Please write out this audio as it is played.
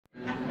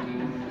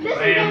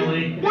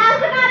Family.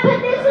 Guys, when I put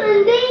this one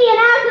in D, and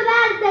after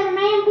that, it's every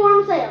man for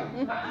himself.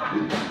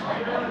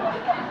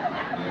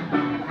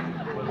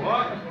 With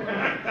what?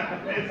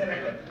 It's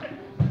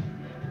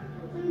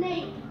in D.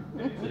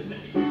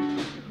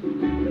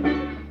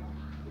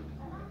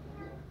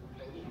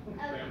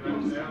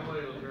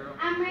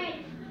 I'm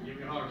ready. Give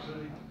me a hard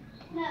city.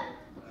 No.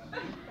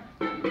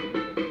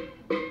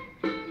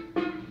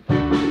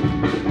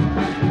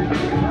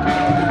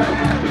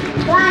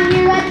 Well, I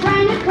hear that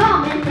train a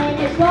coming, and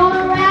it's going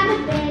around the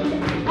bend,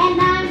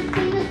 and I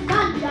see the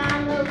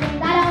sunshine looking,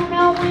 I don't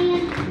know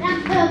when, and I'm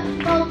stuck in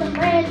Folsom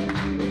Bridge,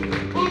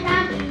 and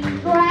I'm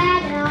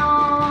dragging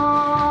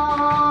on.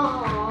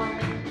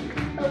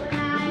 But when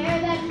I hear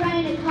that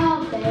train a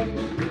coming,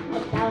 I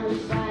down the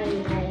side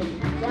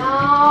and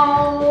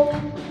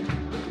down.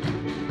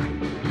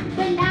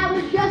 When I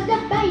was just a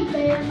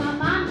baby, my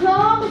mom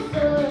told me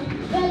so.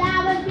 Well, I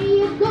would be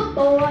a good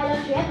boy,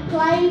 don't you ever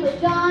play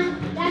with guns.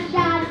 That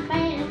shot a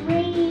man in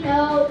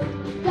Reno,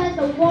 just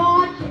to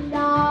watch him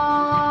die.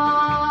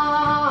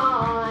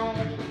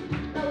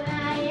 But when I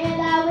hear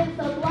that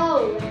whistle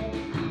blowing,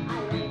 I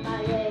lay my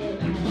head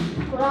and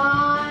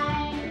cry.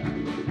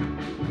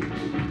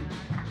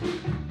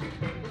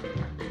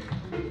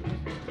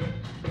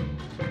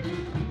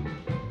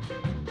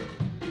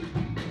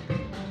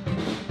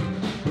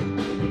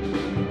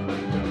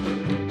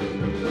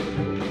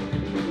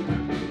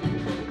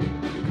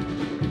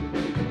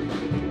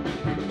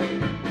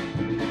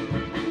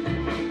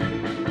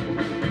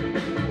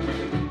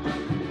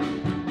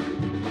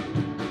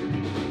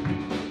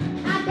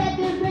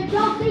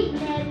 Y'all seen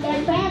it,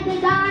 there's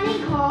fancy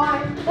dining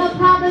cars, the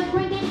public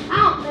drinking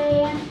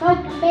coffee and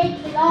smoking big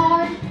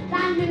cigars. I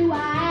knew I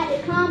had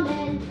it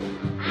coming,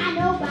 I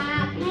know I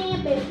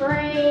can't be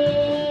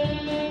free.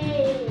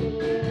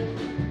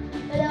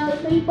 But those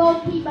people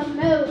keep a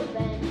moving.